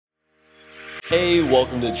Hey,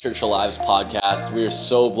 welcome to the Church Alive's podcast. We are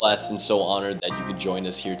so blessed and so honored that you could join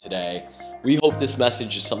us here today. We hope this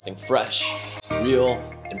message is something fresh, real,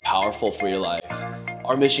 and powerful for your life.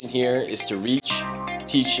 Our mission here is to reach,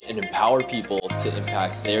 teach, and empower people to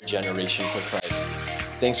impact their generation for Christ.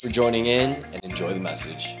 Thanks for joining in and enjoy the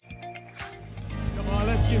message. Come on,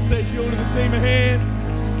 let's give Sage York to the team a hand.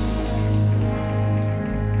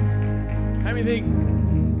 How many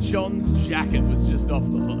think John's jacket was just off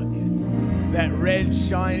the hook? That red,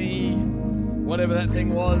 shiny, whatever that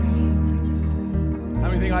thing was. How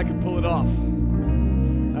many think I could pull it off?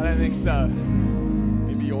 I don't think so.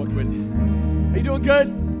 It'd be awkward. Are you doing good?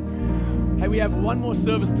 Hey, we have one more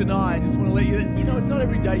service tonight. I just want to let you know, it's not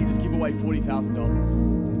every day you just give away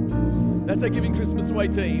 $40,000. That's our Giving Christmas Away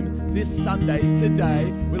team. This Sunday,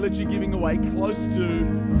 today, we're literally giving away close to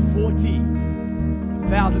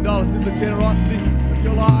 $40,000 to the generosity of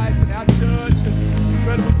your life and our church and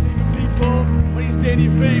incredible team. Why don't you stand to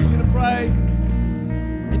your feet? We're going to pray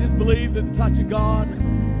and just believe that the touch of God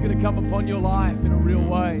is going to come upon your life in a real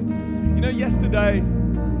way. You know, yesterday,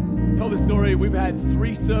 I told this story. We've had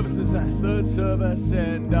 3 services, our 3rd service,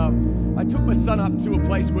 and I took my son up to a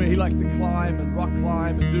place where he likes to climb and rock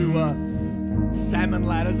climb and do salmon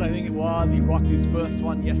ladders, I think it was. He rocked his first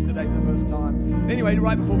one yesterday for the first time. Anyway,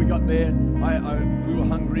 right before we got there, we were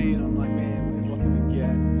hungry, and I'm like, man, what can we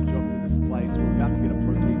get? We dropped to this place. We're about to get a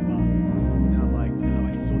protein bar.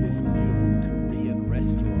 I saw this beautiful Korean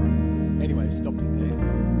restaurant. Anyway, we stopped in there.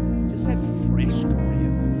 Just had fresh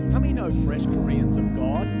Korean. How many know fresh Korean's of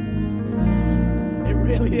God? It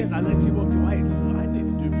really is. I literally walked away and said, I need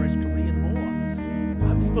to do fresh Korean more.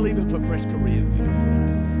 I'm just believing for fresh Korean for you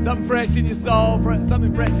today. Something fresh in your soul,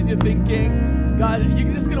 something fresh in your thinking. Guys,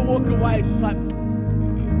 you're just going to walk away just like,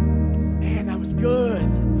 man, that was good.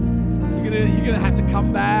 You're gonna have to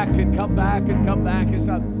come back and come back and come back and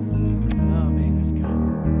start.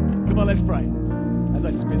 Come on, let's pray as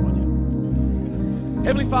I spit on you.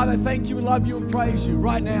 Heavenly Father, I thank you and love you and praise you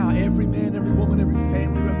right now. Every man, every woman, every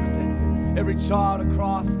family represented, every child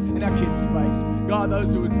across in our kids' space. God,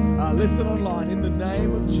 those who would listen online, in the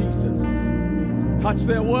name of Jesus, touch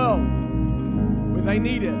their world where they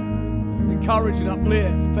need it. Encourage and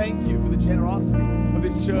uplift. Thank you for the generosity of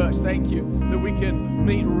this church. Thank you that we can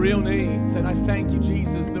meet real needs. And I thank you,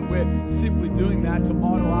 Jesus, that we're simply doing that to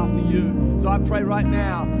model after you. So I pray right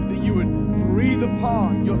now that you would breathe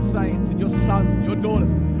upon your saints and your sons and your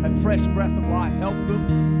daughters a fresh breath of life. Help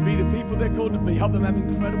them be the people they're called to be. Help them have an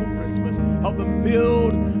incredible Christmas. Help them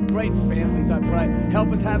build great families, I pray.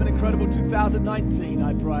 Help us have an incredible 2019,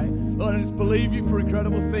 I pray. Lord, I just believe you for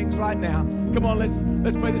incredible things right now. Come on, let's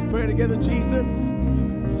pray this prayer together. Jesus,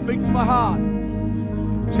 speak to my heart.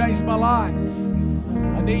 Change my life.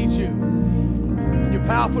 I need you. In your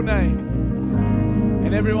powerful name.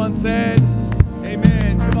 And everyone said,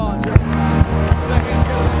 amen. Come on, church. Come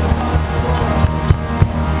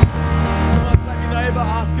on, slap your neighbor.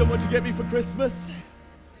 Ask him, what'd you get me for Christmas?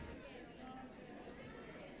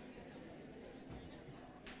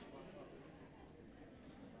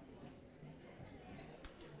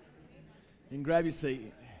 And grab your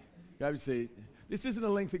seat. Grab your seat. This isn't a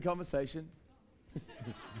lengthy conversation.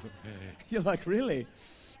 You're like, really?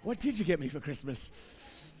 What did you get me for Christmas?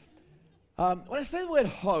 When I say the word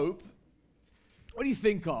hope, what do you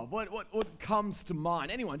think of? What comes to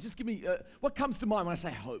mind? Anyone, just give me, what comes to mind when I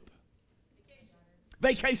say hope?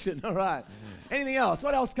 Vacation, all right. Anything else?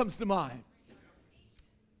 What else comes to mind?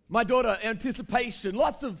 My daughter, anticipation.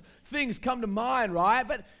 Lots of things come to mind, right?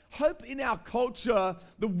 But hope in our culture,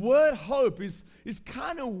 the word hope is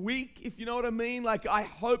kind of weak, if you know what I mean. Like, I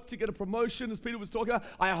hope to get a promotion, as Peter was talking about.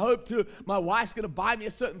 I hope my wife's going to buy me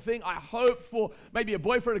a certain thing. I hope for maybe a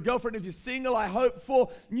boyfriend or girlfriend if you're single. I hope for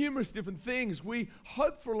numerous different things. We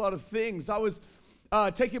hope for a lot of things. I was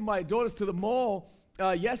taking my daughters to the mall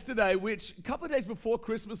yesterday, which a couple of days before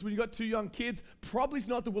Christmas, when you got 2 young kids, probably is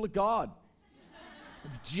not the will of God.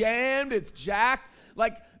 It's jammed, it's jacked.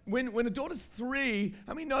 Like, when a daughter's 3,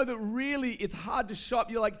 how many know that really it's hard to shop?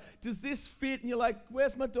 You're like, does this fit? And you're like,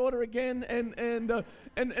 where's my daughter again?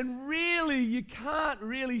 And really, you can't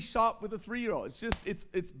really shop with a 3-year-old. It's just,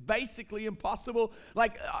 it's basically impossible.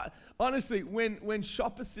 Like, honestly, when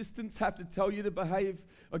shop assistants have to tell you to behave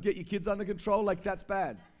or get your kids under control, like, that's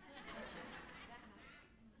bad.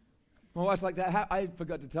 My wife's like that. I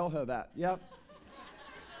forgot to tell her that. Yeah.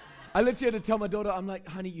 I literally had to tell my daughter, I'm like,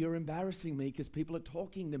 honey, you're embarrassing me because people are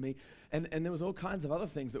talking to me. And there was all kinds of other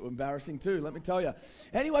things that were embarrassing too, let me tell you.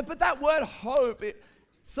 Anyway, but that word hope,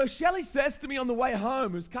 so Shelley says to me on the way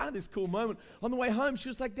home, it was kind of this cool moment. On the way home, she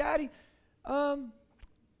was like, Daddy,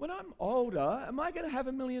 when I'm older, am I going to have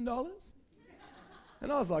 $1 million?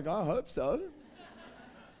 And I was like, I hope so.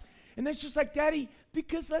 And then she's like, Daddy,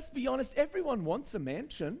 because let's be honest, everyone wants a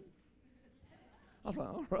mansion. I was like,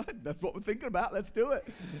 all right, that's what we're thinking about. Let's do it.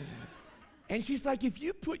 And she's like, if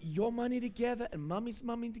you put your money together and Mummy's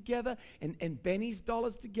money together and Benny's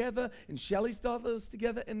dollars together and Shelley's dollars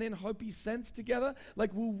together and then Hope's cents together,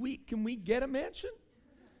 like, can we get a mansion?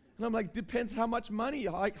 And I'm like, depends how much money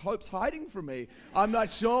Hope's hiding from me. I'm not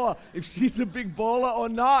sure if she's a big baller or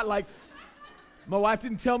not. Like, my wife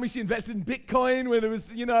didn't tell me she invested in Bitcoin when it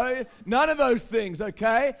was, none of those things,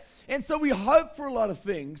 okay? And so we hope for a lot of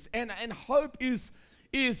things. And hope is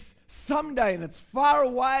someday, and it's far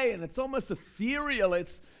away, and it's almost ethereal.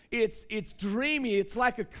 It's dreamy. It's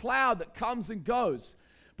like a cloud that comes and goes.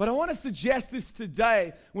 But I want to suggest this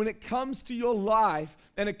today when it comes to your life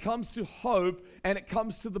and it comes to hope and it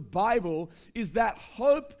comes to the Bible, is that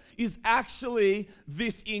hope is actually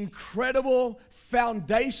this incredible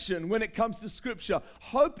foundation when it comes to Scripture.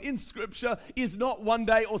 Hope in Scripture is not one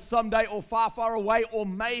day or someday or far, far away or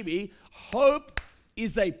maybe. Hope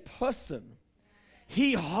is a person.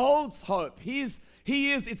 He holds hope. He is,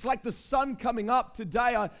 it's like the sun coming up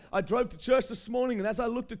today. I drove to church this morning, and as I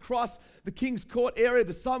looked across the King's Court area,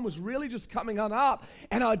 the sun was really just coming on up.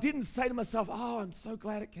 And I didn't say to myself, oh, I'm so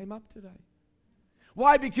glad it came up today.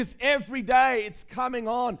 Why? Because every day it's coming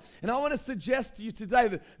on. And I want to suggest to you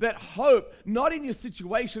today that hope, not in your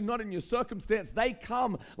situation, not in your circumstance, they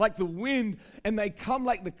come like the wind and they come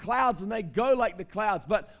like the clouds and they go like the clouds.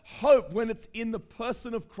 But hope, when it's in the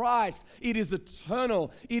person of Christ, it is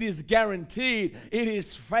eternal, it is guaranteed, it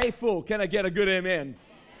is faithful. Can I get a good amen?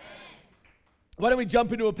 Why don't we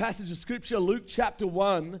jump into a passage of Scripture, Luke chapter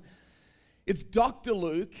 1. It's Dr.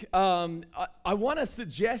 Luke. I want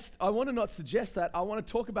to not suggest that. I want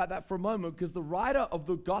to talk about that for a moment because the writer of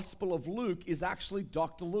the Gospel of Luke is actually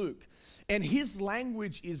Dr. Luke. And his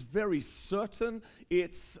language is very certain.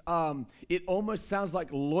 It almost sounds like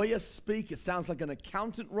lawyer speak. It sounds like an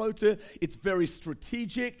accountant wrote it. It's very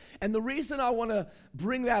strategic. And the reason I want to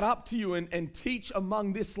bring that up to you and teach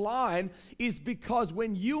among this line is because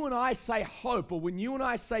when you and I say hope, or when you and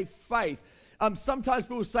I say faith, sometimes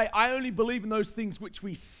people say, I only believe in those things which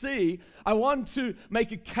we see. I want to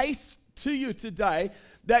make a case to you today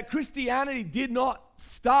that Christianity did not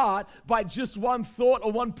start by just one thought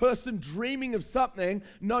or one person dreaming of something.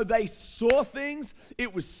 No, they saw things.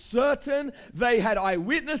 It was certain. They had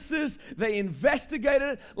eyewitnesses. They investigated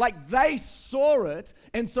it. Like, they saw it.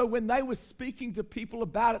 And so when they were speaking to people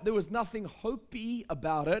about it, there was nothing hopey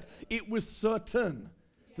about it. It was certain.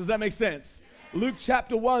 Does that make sense? Luke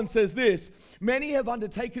chapter 1 says this: many have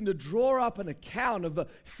undertaken to draw up an account of the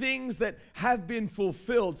things that have been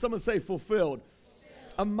fulfilled. Someone say fulfilled.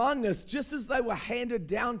 Among us, just as they were handed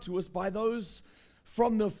down to us by those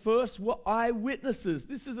from the first were eyewitnesses.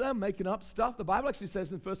 This is them making up stuff. The Bible actually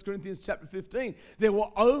says in 1 Corinthians chapter 15, there were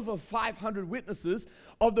over 500 witnesses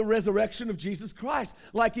of the resurrection of Jesus Christ.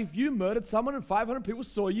 Like, if you murdered someone and 500 people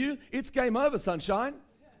saw you, it's game over, sunshine.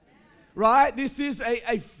 Right? This is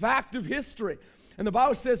a fact of history. And the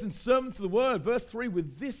Bible says in Sermons of the Word, verse 3,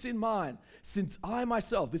 with this in mind, since I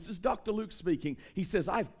myself, this is Dr. Luke speaking, he says,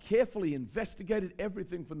 I've carefully investigated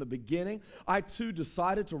everything from the beginning. I too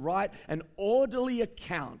decided to write an orderly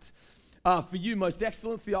account for you, most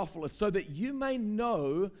excellent Theophilus, so that you may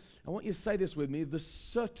know, I want you to say this with me, the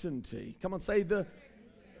certainty. Come on, say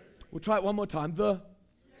we'll try it one more time, the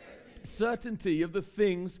certainty of the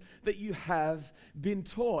things that you have been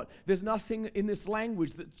taught. There's nothing in this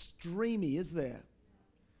language that's dreamy, is there?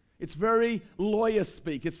 It's very lawyer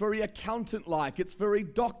speak. It's very accountant-like. It's very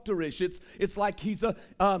doctorish. It's like he's a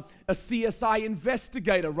CSI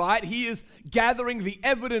investigator, right? He is gathering the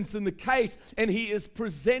evidence in the case and he is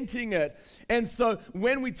presenting it. And so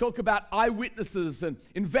when we talk about eyewitnesses and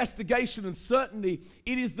investigation and certainty,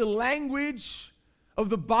 it is the language of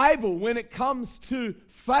the Bible when it comes to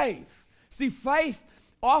faith. See, faith,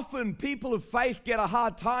 often people of faith get a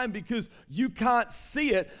hard time because you can't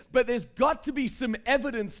see it, but there's got to be some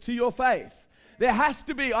evidence to your faith. There has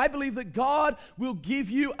to be. I believe that God will give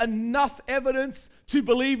you enough evidence to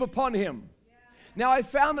believe upon Him. Now, I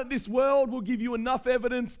found that this world will give you enough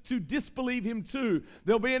evidence to disbelieve Him too.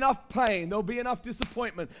 There'll be enough pain. There'll be enough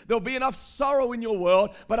disappointment. There'll be enough sorrow in your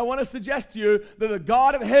world. But I want to suggest to you that the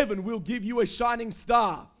God of heaven will give you a shining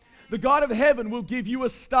star. The God of heaven will give you a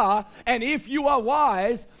star. And if you are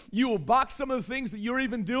wise, you will buck some of the things that you're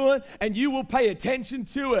even doing and you will pay attention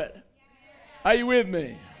to it. Are you with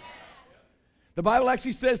me? The Bible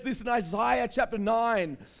actually says this in Isaiah chapter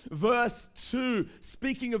 9, verse 2,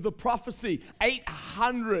 speaking of the prophecy,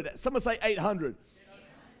 800, someone say 800.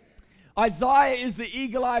 Isaiah is the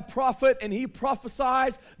eagle-eyed prophet, and he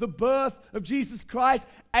prophesies the birth of Jesus Christ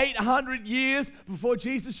 800 years before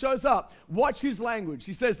Jesus shows up. Watch his language.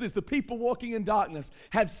 He says this, the people walking in darkness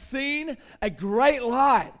have seen a great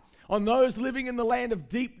light. On those living in the land of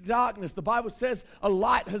deep darkness, the Bible says a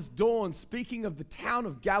light has dawned, speaking of the town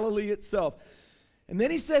of Galilee itself. And then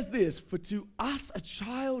he says this, for to us a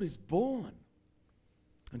child is born,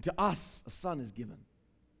 and to us a son is given.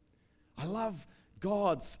 I love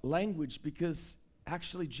God's language because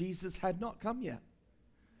actually Jesus had not come yet.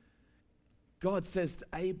 God says to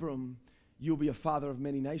Abram, you'll be a father of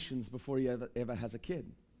many nations before he ever has a kid.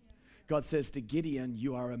 God says to Gideon,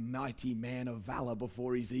 you are a mighty man of valor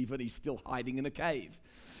before he's still hiding in a cave.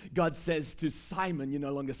 God says to Simon, you're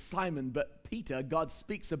no longer Simon, but Peter. God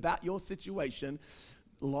speaks about your situation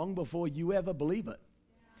long before you ever believe it.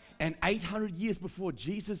 And 800 years before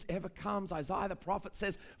Jesus ever comes, Isaiah the prophet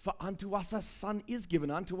says, for unto us a son is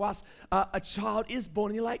given, unto us a child is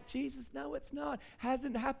born. And you're like, Jesus, no, it's not.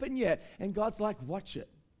 Hasn't happened yet. And God's like, watch it.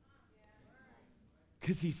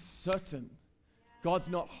 Because he's certain. God's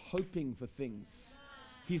not hoping for things.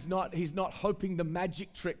 He's not hoping the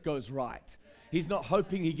magic trick goes right. He's not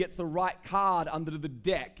hoping he gets the right card under the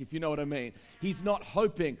deck, if you know what I mean. He's not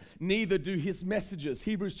hoping. Neither do his messages.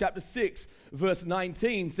 Hebrews chapter 6, verse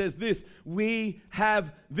 19 says this, we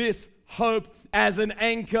have this hope as an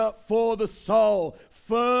anchor for the soul,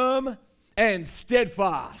 firm and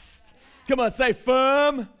steadfast. Come on, say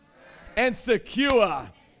firm and secure.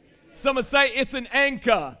 Someone say it's an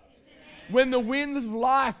anchor. When the winds of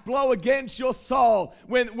life blow against your soul,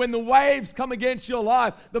 when the waves come against your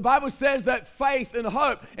life, the Bible says that faith and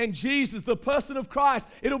hope and Jesus, the person of Christ,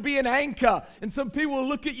 it'll be an anchor. And some people will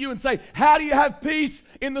look at you and say, how do you have peace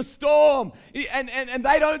in the storm? And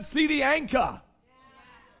they don't see the anchor.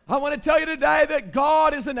 I want to tell you today that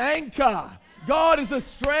God is an anchor. God is a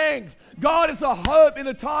strength. God is a hope in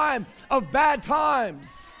a time of bad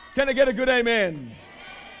times. Can I get a good amen?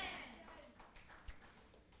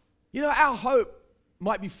 You know, our hope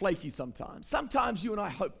might be flaky sometimes. Sometimes you and I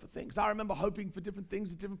hope for things. I remember hoping for different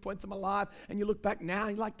things at different points in my life, and you look back now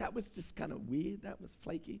and you're like, that was just kind of weird. That was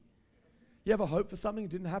flaky. You ever hope for something, it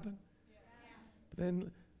didn't happen? But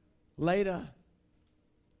then later,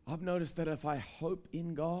 I've noticed that if I hope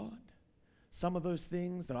in God, some of those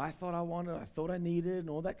things that I thought I wanted, I thought I needed, and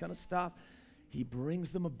all that kind of stuff, he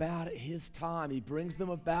brings them about at his time. He brings them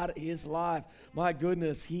about at his life. My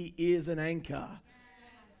goodness, he is an anchor.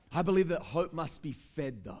 I believe that hope must be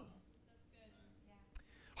fed, though.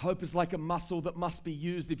 Hope is like a muscle that must be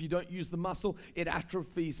used. If you don't use the muscle, it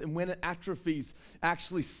atrophies. And when it atrophies,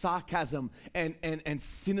 actually sarcasm and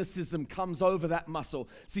cynicism comes over that muscle.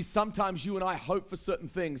 See, sometimes you and I hope for certain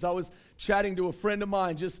things. I was chatting to a friend of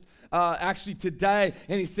mine just actually today,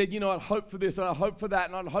 and he said, you know, I'd hope for this, and I'd hope for that,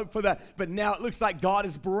 and I'd hope for that. But now it looks like God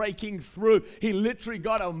is breaking through. He literally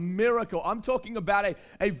got a miracle. I'm talking about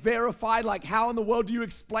a verified, like how in the world do you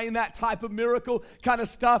explain that type of miracle kind of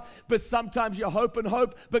stuff? But sometimes you hope and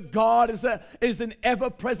hope, but God is an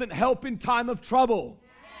ever-present help in time of trouble.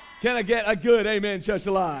 Can I get a good amen, church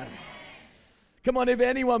alive? Come on, if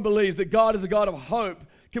anyone believes that God is a God of hope,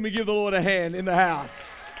 can we give the Lord a hand in the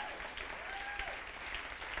house?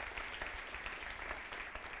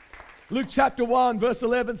 Luke chapter 1, verse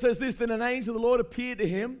 11 says this, then an angel of the Lord appeared to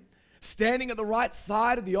him, standing at the right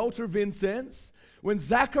side of the altar of incense. When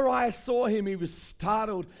Zacharias saw him, he was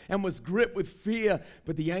startled and was gripped with fear.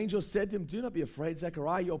 But the angel said to him, do not be afraid,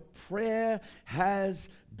 Zachariah. Your prayer has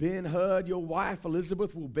been heard. Your wife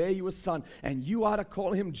Elizabeth will bear you a son, and you are to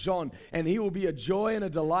call him John. And he will be a joy and a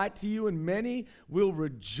delight to you, and many will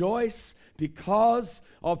rejoice because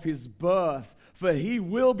of his birth. For he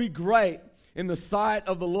will be great in the sight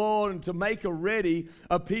of the Lord, and to make ready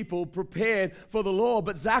a people prepared for the Lord.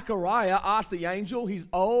 But Zechariah asked the angel, he's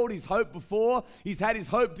old, he's hoped before, he's had his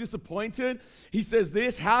hope disappointed. He says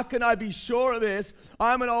this, how can I be sure of this?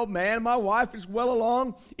 I'm an old man, my wife is well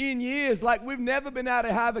along in years. Like we've never been able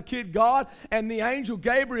to have a kid, God. And the angel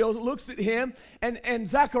Gabriel looks at him, and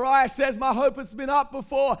Zechariah says, my hope has been up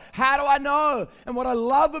before. How do I know? And what I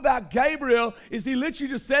love about Gabriel is he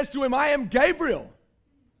literally just says to him, I am Gabriel.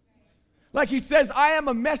 Like he says, I am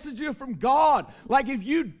a messenger from God. Like if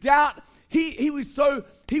you doubt, Gabriel's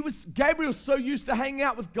so used to hanging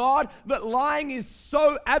out with God that lying is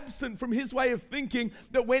so absent from his way of thinking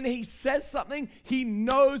that when he says something, he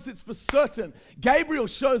knows it's for certain. Gabriel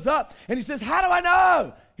shows up and he says, how do I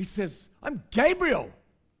know? He says, I'm Gabriel.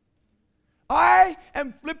 I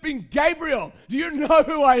am flipping Gabriel. Do you know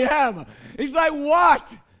who I am? He's like, what?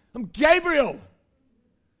 I'm Gabriel.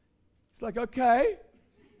 He's like, okay.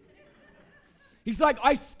 He's like,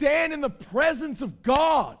 I stand in the presence of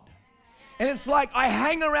God. And it's like I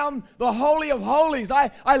hang around the Holy of Holies.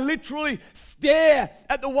 I literally stare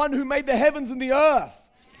at the one who made the heavens and the earth.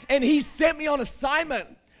 And he sent me on assignment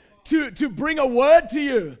to bring a word to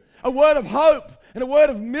you, a word of hope and a word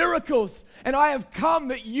of miracles. And I have come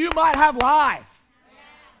that you might have life.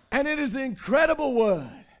 And it is an incredible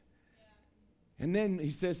word. And then he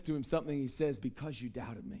says to him something. He says, because you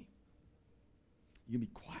doubted me, you're going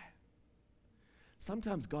to be quiet.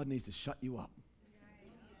 Sometimes God needs to shut you up.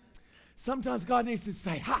 Sometimes God needs to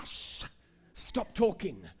say, hush, stop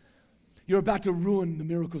talking. You're about to ruin the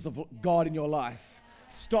miracles of God in your life.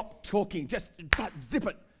 Stop talking. Just zip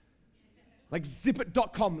it. Like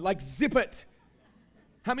zipit.com, like zip it.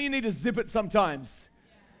 How many of you need to zip it sometimes?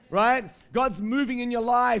 Right? God's moving in your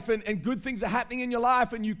life and good things are happening in your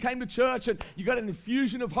life, and you came to church and you got an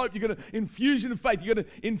infusion of hope, you got an infusion of faith, you got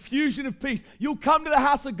an infusion of peace. You'll come to the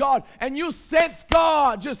house of God and you'll sense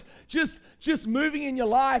God just moving in your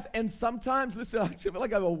life. And sometimes, listen, I feel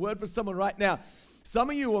like I have a word for someone right now. Some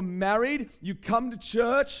of you are married, you come to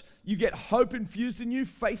church, you get hope infused in you,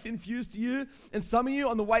 faith infused to you. And some of you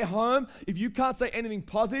on the way home, if you can't say anything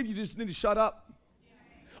positive, you just need to shut up.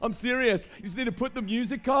 I'm serious. You just need to put the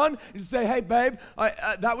music on. You just say, hey, babe,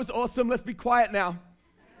 that was awesome. Let's be quiet now.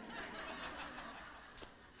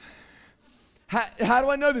 How do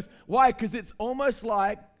I know this? Why? Because it's almost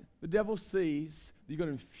like the devil sees that you've got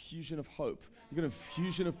an infusion of hope. You've got an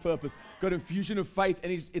infusion of purpose. You've got an infusion of faith.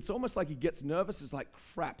 And it's almost like he gets nervous. It's like,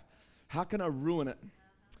 crap, how can I ruin it?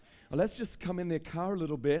 Well, let's just come in their car a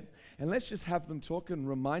little bit and let's just have them talk and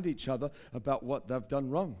remind each other about what they've done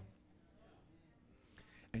wrong.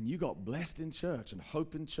 And you got blessed in church and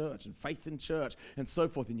hope in church and faith in church and so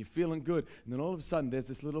forth, and you're feeling good. And then all of a sudden there's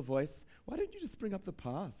this little voice, why don't you just bring up the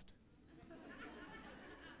past?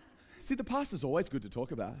 See, the past is always good to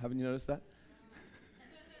talk about. Haven't you noticed that?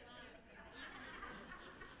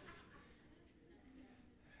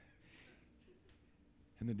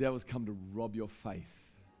 And the devil's come to rob your faith,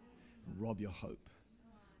 rob your hope.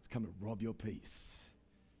 He's come to rob your peace.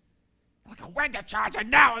 Like, I went to church and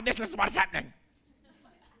now this is what's happening.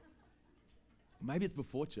 Maybe it's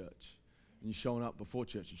before church, and you're showing up before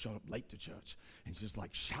church, you show up late to church, and it's just like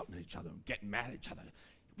shouting at each other and getting mad at each other.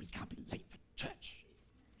 We can't be late for church.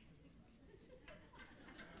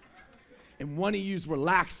 And one of you's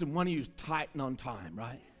relaxed and one of you's tight and on time,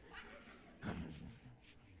 right?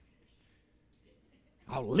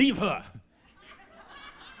 I'll leave her.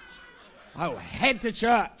 I will head to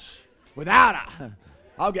church without her.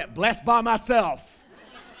 I'll get blessed by myself.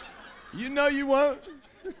 You know you won't.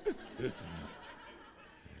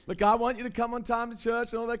 Look, I want you to come on time to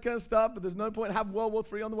church and all that kind of stuff, but there's no point in having World War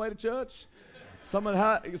III on the way to church. Someone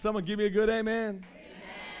give me a good amen.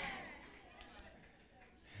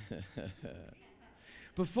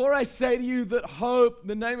 Before I say to you that hope,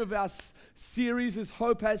 the name of our series is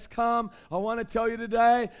Hope Has Come, I want to tell you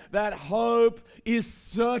today that hope is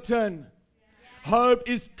certain. Hope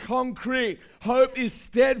is concrete. Hope is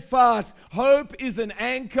steadfast. Hope is an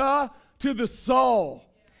anchor to the soul.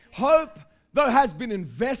 Hope, though, has been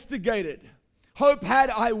investigated. Hope had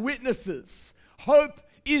eyewitnesses. Hope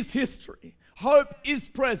is history. Hope is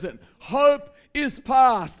present. Hope is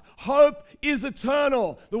past. Hope is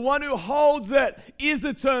eternal. The one who holds it is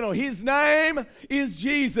eternal. His name is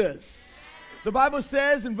Jesus. The Bible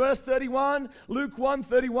says in verse 31, Luke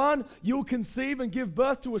 1:31, you'll conceive and give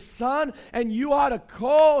birth to a son, and you are to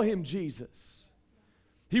call him Jesus.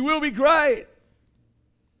 He will be great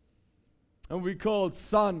and will be called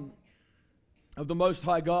Son of the Most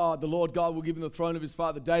High God. The Lord God will give him the throne of his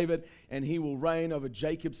father David, and he will reign over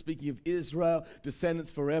Jacob, speaking of Israel,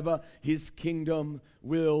 descendants forever. His kingdom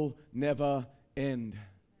will never end.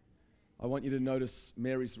 I want you to notice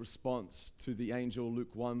Mary's response to the angel,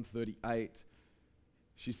 Luke 1:38.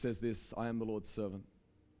 She says this, I am the Lord's servant.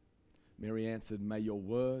 Mary answered, may your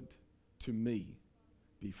word to me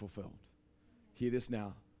be fulfilled. Hear this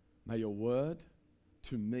now. May your word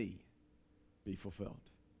to me be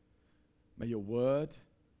fulfilled. May your word,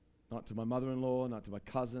 not to my mother-in-law, not to my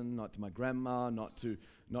cousin, not to my grandma, not to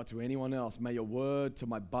anyone else. May your word to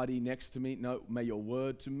my buddy next to me, no, may your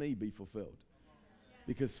word to me be fulfilled.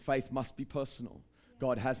 Because faith must be personal.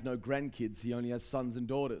 God has no grandkids. He only has sons and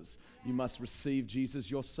daughters. You must receive Jesus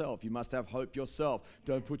yourself. You must have hope yourself.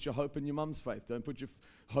 Don't put your hope in your mum's faith. Don't put your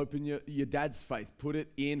hope in your dad's faith. Put it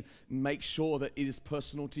in, make sure that it is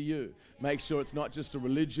personal to you. Make sure it's not just a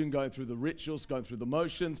religion, going through the rituals, going through the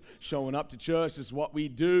motions, showing up to church is what we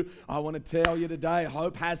do. I want to tell you today,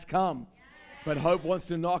 hope has come. But hope wants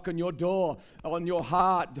to knock on your door, on your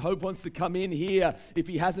heart. Hope wants to come in here. If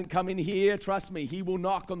he hasn't come in here, trust me, he will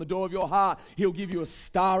knock on the door of your heart. He'll give you a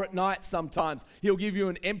star at night sometimes. He'll give you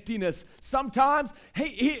an emptiness. Sometimes,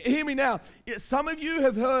 hear me now. Some of you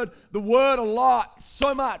have heard the word a lot,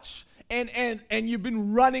 so much. And you've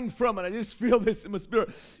been running from it. I just feel this in my spirit.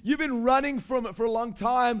 You've been running from it for a long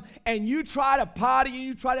time, and you try to party, and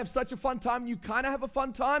you try to have such a fun time. You kind of have a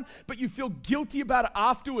fun time, but you feel guilty about it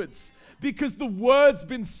afterwards because the word's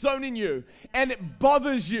been sown in you, and it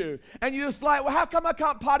bothers you. And you're just like, well, how come I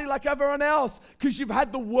can't party like everyone else? Because you've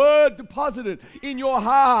had the word deposited in your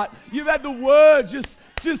heart. You've had the word just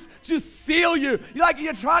seal you.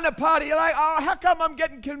 You're trying to party. You're like, oh, how come I'm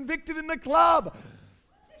getting convicted in the club?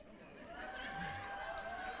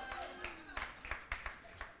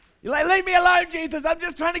 You're like, leave me alone, Jesus. I'm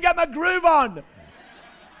just trying to get my groove on.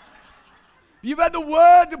 You've had the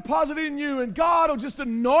word deposited in you, and God will just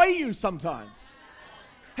annoy you sometimes.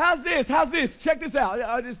 How's this? How's this? Check this out.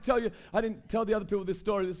 I just tell you, I didn't tell the other people this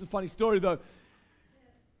story. This is a funny story, though.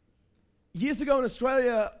 Years ago in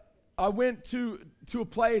Australia, I went to a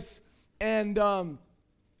place and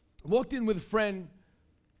walked in with a friend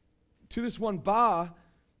to this one bar,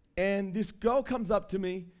 and this girl comes up to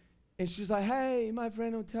me, and she's like, hey, my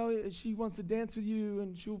friend will tell you, she wants to dance with you,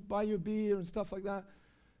 and she'll buy you a beer and stuff like that.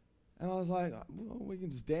 And I was like, well, we can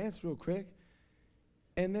just dance real quick.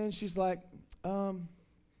 And then she's like,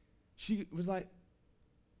 she was like,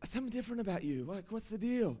 something different about you. Like, what's the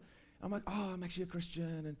deal? I'm like, oh, I'm actually a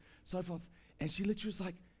Christian and so forth. And she literally was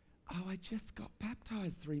like, oh, I just got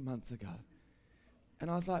baptized 3 months ago. And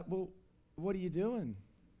I was like, well, what are you doing?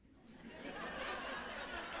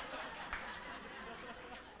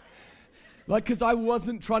 Like, because I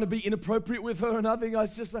wasn't trying to be inappropriate with her or nothing. I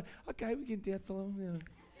was just like, okay, we can dance along, you know.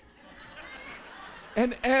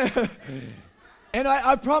 And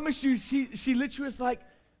I promise you, she literally was like,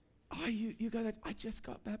 oh, you go that, I just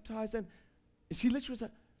got baptized. And she literally was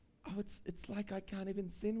like, oh, it's like I can't even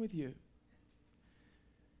sin with you.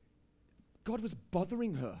 God was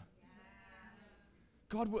bothering her.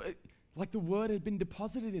 Like the word had been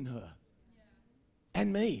deposited in her.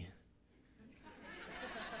 And me.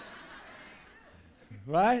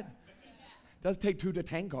 Right? Does take two to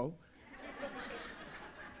tango.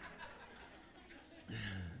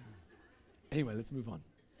 Anyway, let's move on.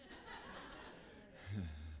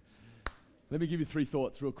 Let me give you 3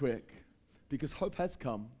 thoughts real quick. Because hope has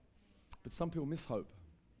come, but some people miss hope.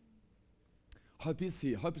 Hope is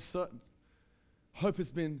here. Hope is certain. Hope has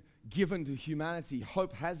been given to humanity.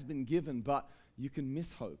 Hope has been given, but you can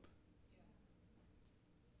miss hope.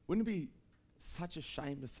 Wouldn't it be such a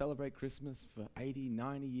shame to celebrate Christmas for 80,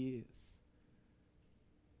 90 years?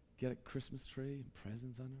 Get a Christmas tree and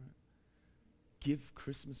presents under it. Give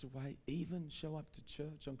Christmas away. Even show up to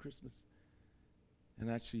church on Christmas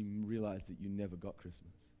and actually realize that you never got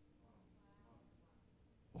Christmas.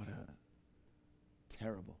 What a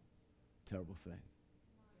terrible, terrible thing.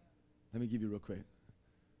 Let me give you real quick.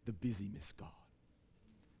 The busy miss God.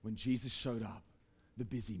 When Jesus showed up, the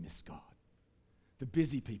busy miss God. The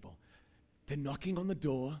busy people. They're knocking on the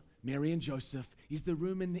door. Mary and Joseph, is the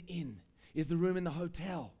room in the inn? Is the room in the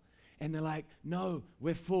hotel? And they're like, no,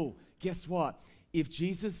 we're full. Guess what? If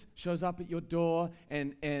Jesus shows up at your door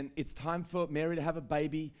and it's time for Mary to have a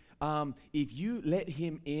baby, if you let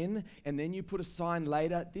him in and then you put a sign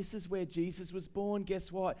later, this is where Jesus was born,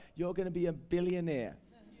 guess what? You're going to be a billionaire.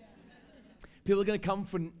 People are going to come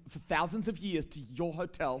for thousands of years to your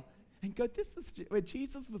hotel and go, this is where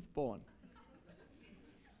Jesus was born.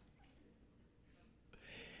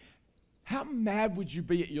 How mad would you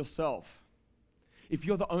be at yourself if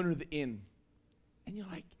you're the owner of the inn and you're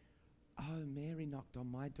like, oh, Mary knocked on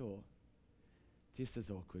my door. This is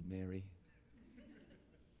awkward, Mary.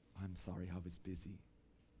 I'm sorry, I was busy.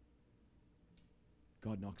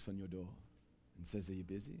 God knocks on your door and says, are you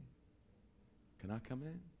busy? Can I come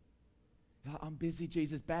in? You're like, I'm busy,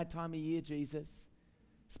 Jesus. Bad time of year, Jesus.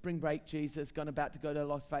 Spring break, Jesus. About to go to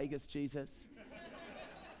Las Vegas, Jesus.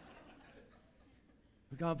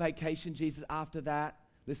 We're going on vacation, Jesus, after that.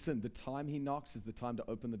 Listen, the time he knocks is the time to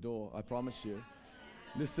open the door. I promise you.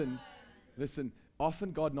 Listen,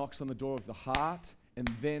 often God knocks on the door of the heart, and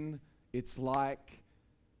then it's like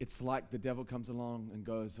the devil comes along and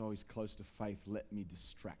goes, oh, he's close to faith. Let me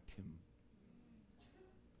distract him.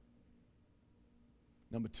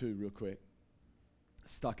 Number 2, real quick.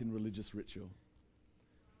 Stuck in religious ritual.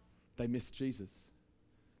 They missed Jesus.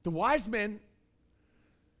 The wise men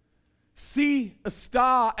see a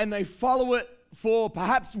star and they follow it for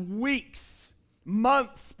perhaps weeks,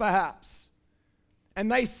 months perhaps,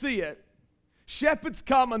 and they see it. Shepherds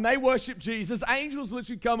come and they worship Jesus. Angels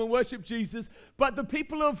literally come and worship Jesus. But the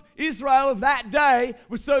people of Israel of that day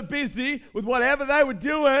were so busy with whatever they were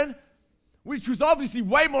doing, which was obviously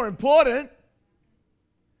way more important.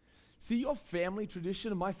 See, your family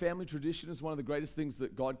tradition and my family tradition is one of the greatest things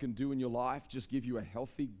that God can do in your life. Just give you a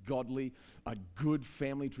healthy, godly, a good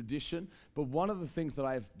family tradition. But one of the things that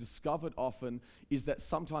I've discovered often is that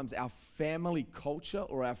sometimes our family culture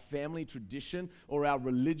or our family tradition or our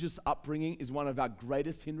religious upbringing is one of our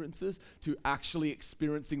greatest hindrances to actually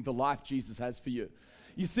experiencing the life Jesus has for you.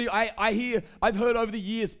 You see, I've heard over the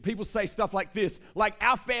years people say stuff like this, like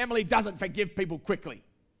our family doesn't forgive people quickly.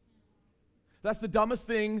 That's the dumbest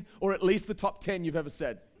thing, or at least the top 10 you've ever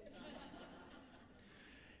said.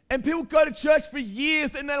 And people go to church for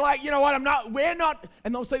years and they're like, you know what,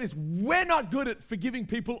 and they'll say this, we're not good at forgiving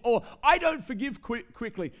people, or I don't forgive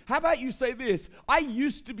quickly. How about you say this, I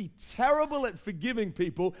used to be terrible at forgiving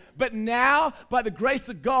people, but now, by the grace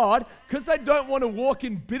of God, because I don't want to walk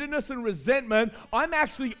in bitterness and resentment, I'm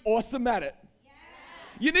actually awesome at it.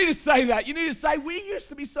 You need to say that. You need to say, we used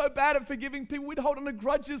to be so bad at forgiving people, we'd hold on to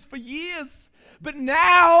grudges for years. But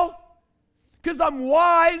now, because I'm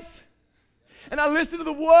wise, and I listen to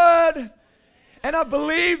the word, and I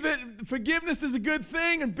believe that forgiveness is a good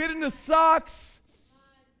thing, and bitterness sucks,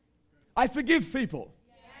 I forgive people.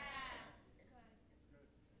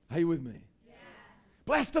 Are you with me?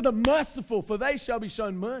 Blessed are the merciful, for they shall be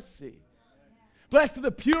shown mercy. Blessed are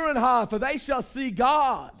the pure in heart, for they shall see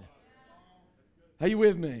God. Are you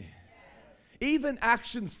with me? Even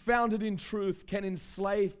actions founded in truth can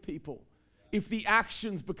enslave people if the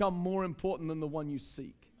actions become more important than the one you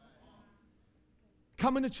seek.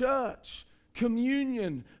 Coming to church,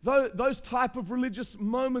 communion, those type of religious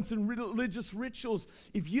moments and religious rituals,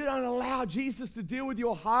 if you don't allow Jesus to deal with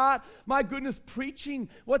your heart, my goodness, preaching.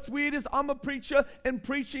 What's weird is I'm a preacher and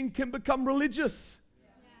preaching can become religious.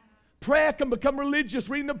 Prayer can become religious.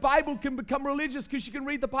 Reading the Bible can become religious because you can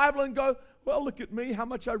read the Bible and go, well, look at me, how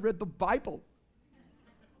much I read the Bible.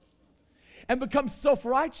 And become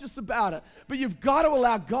self-righteous about it. But you've got to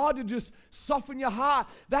allow God to just soften your heart.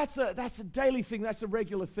 That's a daily thing. That's a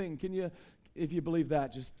regular thing. Can you, if you believe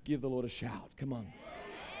that, just give the Lord a shout. Come on.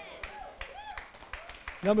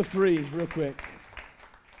 Number 3, real quick.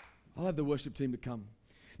 I'll have the worship team to come.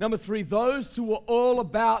 Number 3, those who are all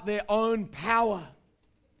about their own power.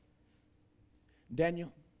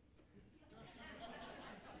 Daniel,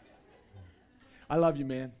 I love you,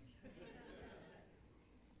 man.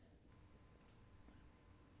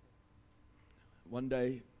 One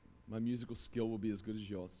day, my musical skill will be as good as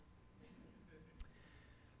yours.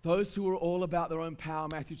 Those who are all about their own power,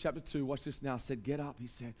 Matthew chapter 2, watch this now, said, get up, he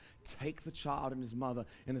said, take the child and his mother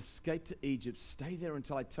and escape to Egypt. Stay there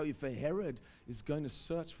until I tell you, for Herod is going to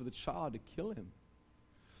search for the child to kill him.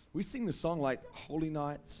 We sing the song like Holy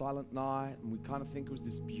Night, Silent Night, and we kind of think it was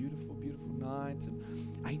this beautiful, beautiful night,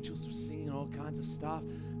 and angels were singing all kinds of stuff.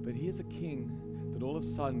 But here's a king that all of a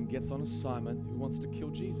sudden gets on assignment who wants to kill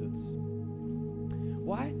Jesus.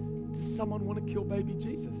 Why does someone want to kill baby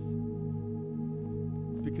Jesus?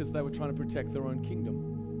 Because they were trying to protect their own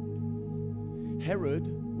kingdom.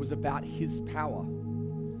 Herod was about his power.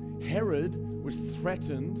 Herod was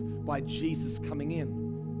threatened by Jesus coming in.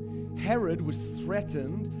 Herod was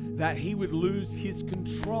threatened that he would lose his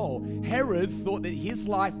control. Herod thought that his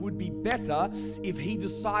life would be better if he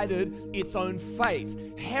decided its own fate.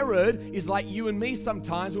 Herod is like you and me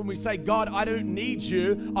sometimes when we say, God, I don't need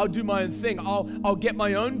you. I'll do my own thing. I'll get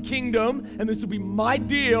my own kingdom, and this will be my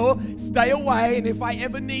deal. Stay away, and if I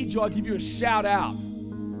ever need you, I'll give you a shout out.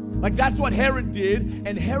 Like that's what Herod did,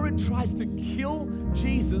 and Herod tries to kill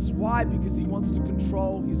Jesus. Why? Because he wants to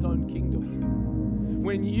control his own kingdom.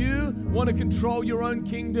 When you want to control your own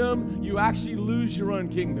kingdom, you actually lose your own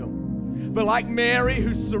kingdom. But like Mary,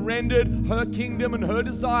 who surrendered her kingdom and her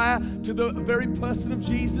desire to the very person of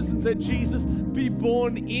Jesus and said, Jesus, be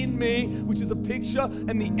born in me, which is a picture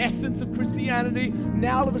and the essence of Christianity,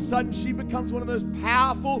 now all of a sudden she becomes one of the most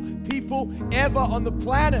powerful people ever on the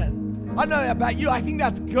planet. I don't know about you, I think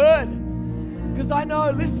that's good. Because I know,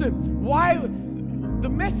 listen, why the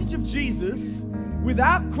message of Jesus,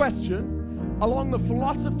 without question, along the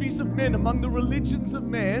philosophies of men, among the religions of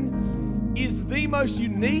man, is the most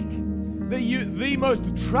unique, the most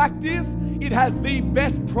attractive. It has the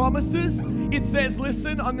best promises. It says,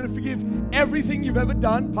 listen, I'm going to forgive everything you've ever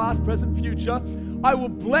done, past, present, future. I will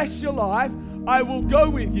bless your life. I will go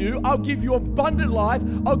with you. I'll give you abundant life.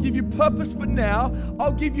 I'll give you purpose for now.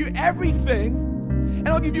 I'll give you everything. And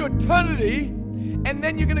I'll give you eternity. And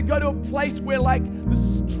then you're going to go to a place where like the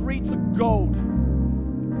streets are gold.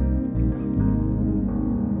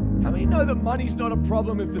 How How many know that money's not a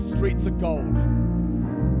problem if the streets are gold?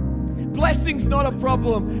 Blessing's not a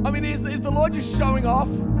problem. I mean, is the Lord just showing off?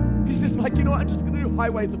 He's just like, you know what, I'm just going to do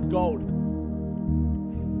highways of gold.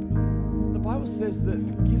 The Bible says that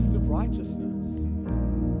the gift of righteousness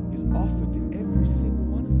is offered to every single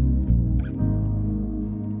one of us.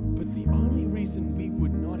 But the only reason we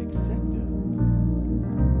would not accept it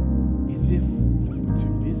is if we're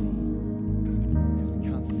too busy, because we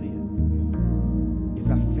can't see it. If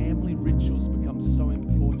our family rituals become so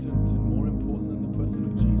important and more important than the person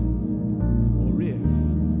of Jesus, or if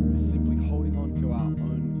we're simply holding on to our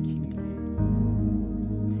own kingdom.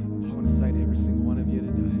 I want to say to every single one of you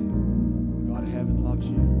today, God of heaven loves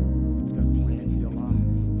you. He's got a plan for your life.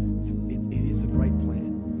 It is a great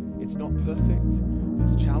plan. It's not perfect.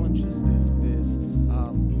 There's challenges, there's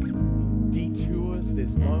detours,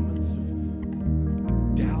 there's moments of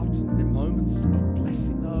doubt and moments of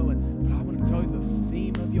blessing though. But I want to tell you the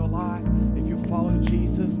theme of your life, if you follow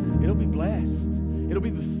Jesus, it'll be blessed. It'll be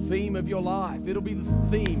the theme of your life. It'll be the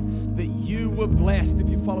theme that you were blessed if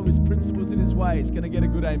you follow his principles and his ways. Can I get a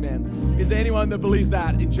good amen? Is there anyone that believes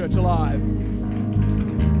that in Church Alive?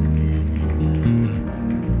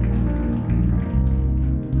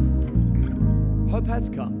 Hope has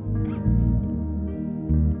come.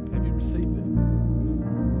 Have you received it?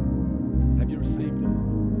 Have you received it?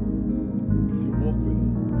 Do you walk with it?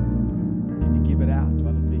 Can you give it out to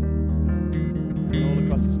other people? And all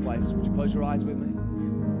across this place, would you close your eyes with me?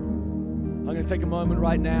 I'm going to take a moment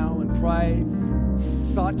right now and pray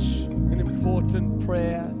such an important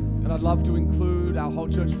prayer, and I'd love to include our whole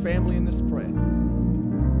church family in this prayer.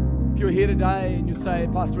 If you're here today and you say,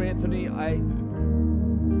 Pastor Anthony, I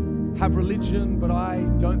have religion, but I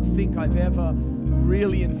don't think I've ever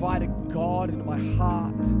really invited God into my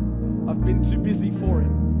heart. I've been too busy for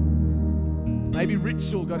him. Maybe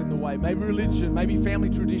ritual got in the way, maybe religion, maybe family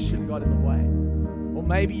tradition got in the way. Or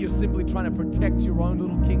maybe you're simply trying to protect your own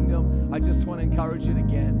little kingdom. I just want to encourage you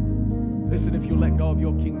again. Listen, if you let go of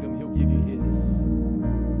your kingdom, he'll give you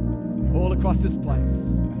his. All across this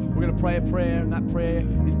place, we're going to pray a prayer, and that prayer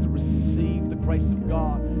is to receive the grace of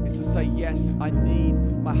God. It's to say, yes, I need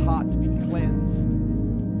my heart to be cleansed.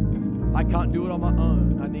 I can't do it on my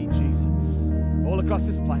own. I need Jesus. All across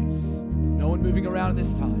this place, no one moving around at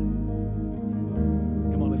this time.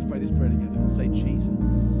 Come on, let's pray this prayer together. Say, Jesus,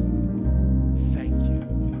 thank you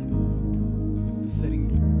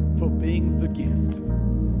for being the gift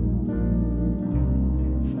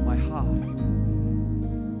for my heart.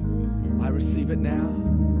 I receive it now.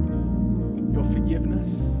 Your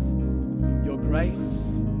forgiveness, your grace.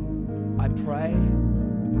 I pray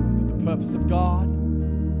that the purpose of God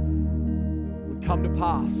would come to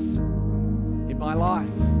pass in my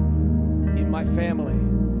life, in my family.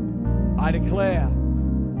 I declare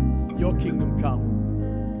your kingdom come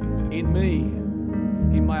in me,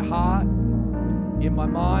 in my heart, in my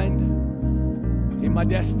mind, in my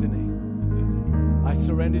destiny. I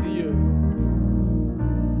surrender to you.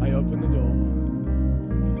 I open the door.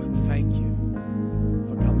 Thank you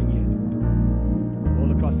for coming in.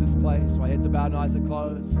 All across this place, my heads are bowed and eyes are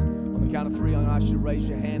closed. On the count of 3, I'm going to ask you to raise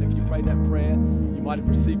your hand. If you prayed that prayer, you might have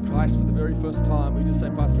received Christ for the very first time. We just say,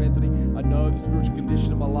 Pastor Anthony, I know the spiritual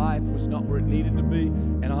condition of my life was not where it needed to be,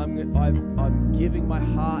 and I'm giving my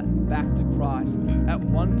heart back to Christ. At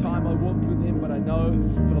one time I walked with him, but I know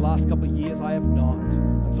for the last couple of years I have not.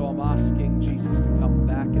 And so I'm asking Jesus to come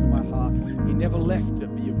back into my heart. He never left it,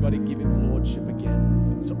 but you've got to give him lordship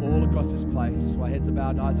again. So all across this place, my heads are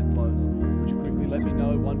bowed and eyes are closed. Would you quickly let me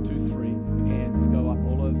know? 1, 2, 3. Hands go up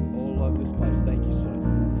all over this place. Thank you, sir.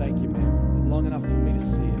 Thank you, ma'am. Long enough for me to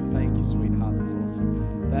see it. Thank you, sweetheart. That's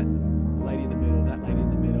awesome. That lady in the middle, that lady in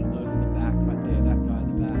the middle, and those in the back right there, that guy in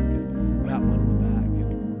the back, and that one in the back.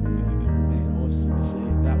 And man, awesome to see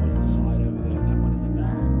that one on the side over there, and that one in the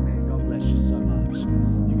back. Man, God bless you so much.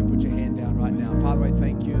 You can put your hand down right now. Father, I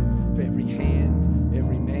thank you for every hand,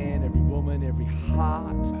 every man, every woman, every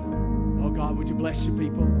heart. Oh God, would you bless your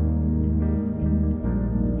people?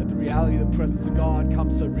 Let the reality of the presence of God come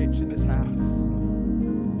so rich in this house.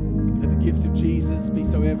 Let the gift of Jesus be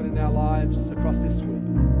so evident in our lives across this week.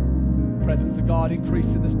 Presence of God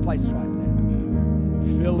increase in this place right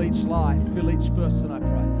now. Fill each life, fill each person, I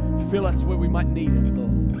pray. Fill us where we might need it,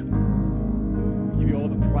 Lord. We give you all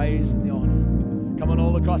the praise and the honor. Come on,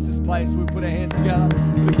 all across this place, we put our hands together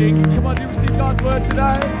for the King. Come on, do you receive God's word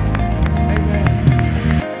today? Amen.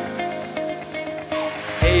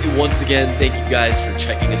 Hey, once again, thank you guys for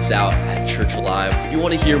checking us out at Church Alive. If you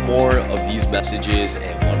want to hear more of these messages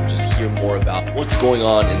and want to just hear more about what's going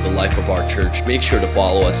on in the life of our church, make sure to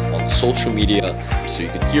follow us on social media so you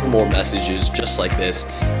can hear more messages just like this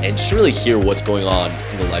and just really hear what's going on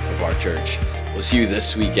in the life of our church. We'll see you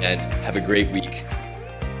this weekend. Have a great week.